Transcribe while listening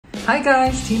Hi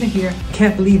guys, Tina here.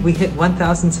 Can't believe we hit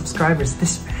 1,000 subscribers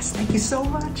this fast. Thank you so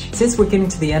much. Since we're getting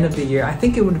to the end of the year, I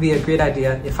think it would be a great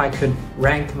idea if I could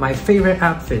rank my favorite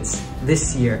outfits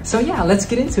this year. So yeah, let's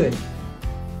get into it.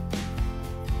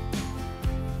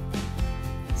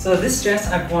 So this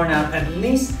dress I've worn out at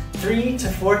least 3 to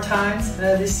 4 times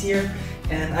this year.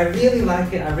 And I really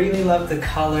like it. I really love the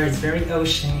color. It's very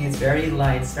oceany, it's very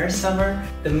light, it's very summer.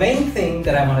 The main thing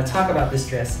that I want to talk about this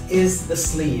dress is the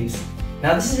sleeves.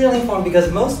 Now this is really important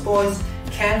because most boys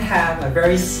can have a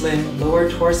very slim lower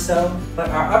torso, but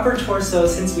our upper torso,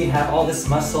 since we have all this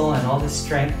muscle and all this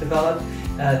strength developed,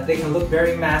 they can look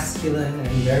very masculine and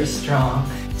very strong.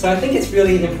 So I think it's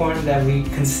really important that we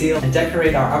conceal and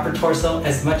decorate our upper torso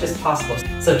as much as possible.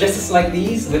 So dresses like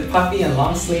these with puffy and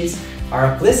long sleeves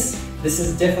are a bliss. This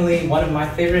is definitely one of my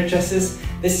favorite dresses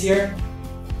this year.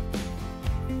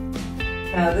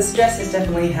 This dress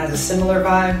definitely has a similar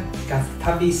vibe. It's got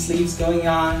puffy sleeves going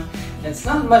on. It's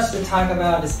not much to talk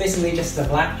about. It's basically just a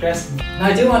black dress. Now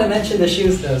I do want to mention the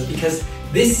shoes though, because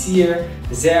this year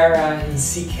Zara and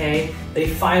CK,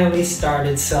 they finally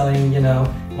started selling,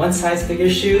 one size bigger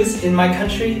shoes in my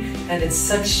country, and it's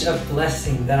such a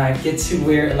blessing that I get to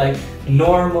wear like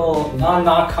normal,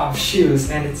 non-knockoff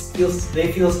shoes, and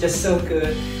they feel just so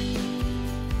good.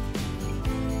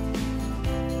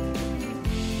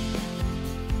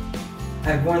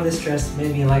 I've worn this dress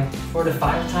maybe like 4 to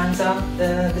 5 times out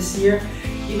this year.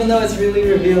 Even though it's really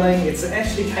revealing, it's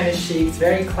actually kind of chic, it's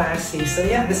very classy, so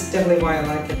yeah, this is definitely why I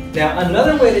like it. Now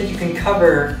another way that you can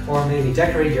cover or maybe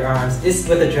decorate your arms is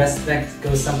with a dress that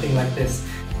goes something like this.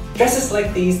 Dresses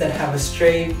like these that have a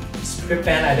straight strip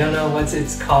band, I don't know what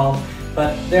it's called,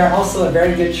 but they're also a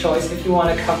very good choice if you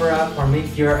want to cover up or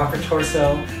make your upper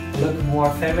torso look more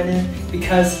feminine,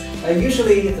 because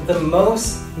usually the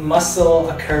most muscle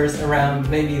occurs around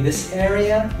maybe this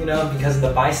area, because of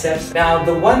the biceps. Now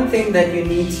the one thing that you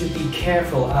need to be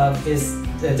careful of is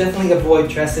to definitely avoid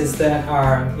dresses that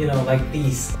are, like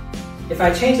these. If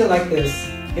I change it like this,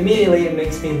 immediately it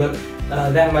makes me look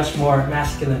that much more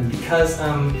masculine, because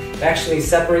it actually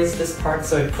separates this part,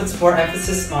 so it puts more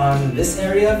emphasis on this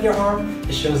area of your arm.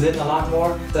 It shows it a lot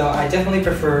more. So I definitely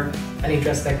prefer any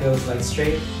dress that goes like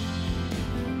straight.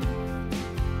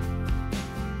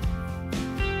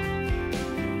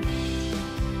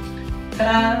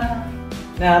 Ta-da!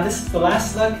 Now this is the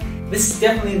last look. This is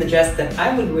definitely the dress that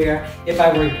I would wear if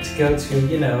I were to go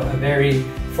to, a very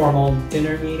formal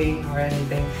dinner meeting or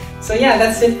anything. So yeah,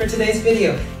 that's it for today's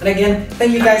video. And again,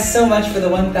 thank you guys so much for the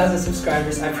 1,000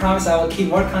 subscribers. I promise I will keep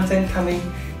more content coming.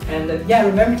 And yeah,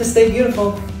 remember to stay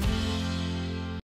beautiful.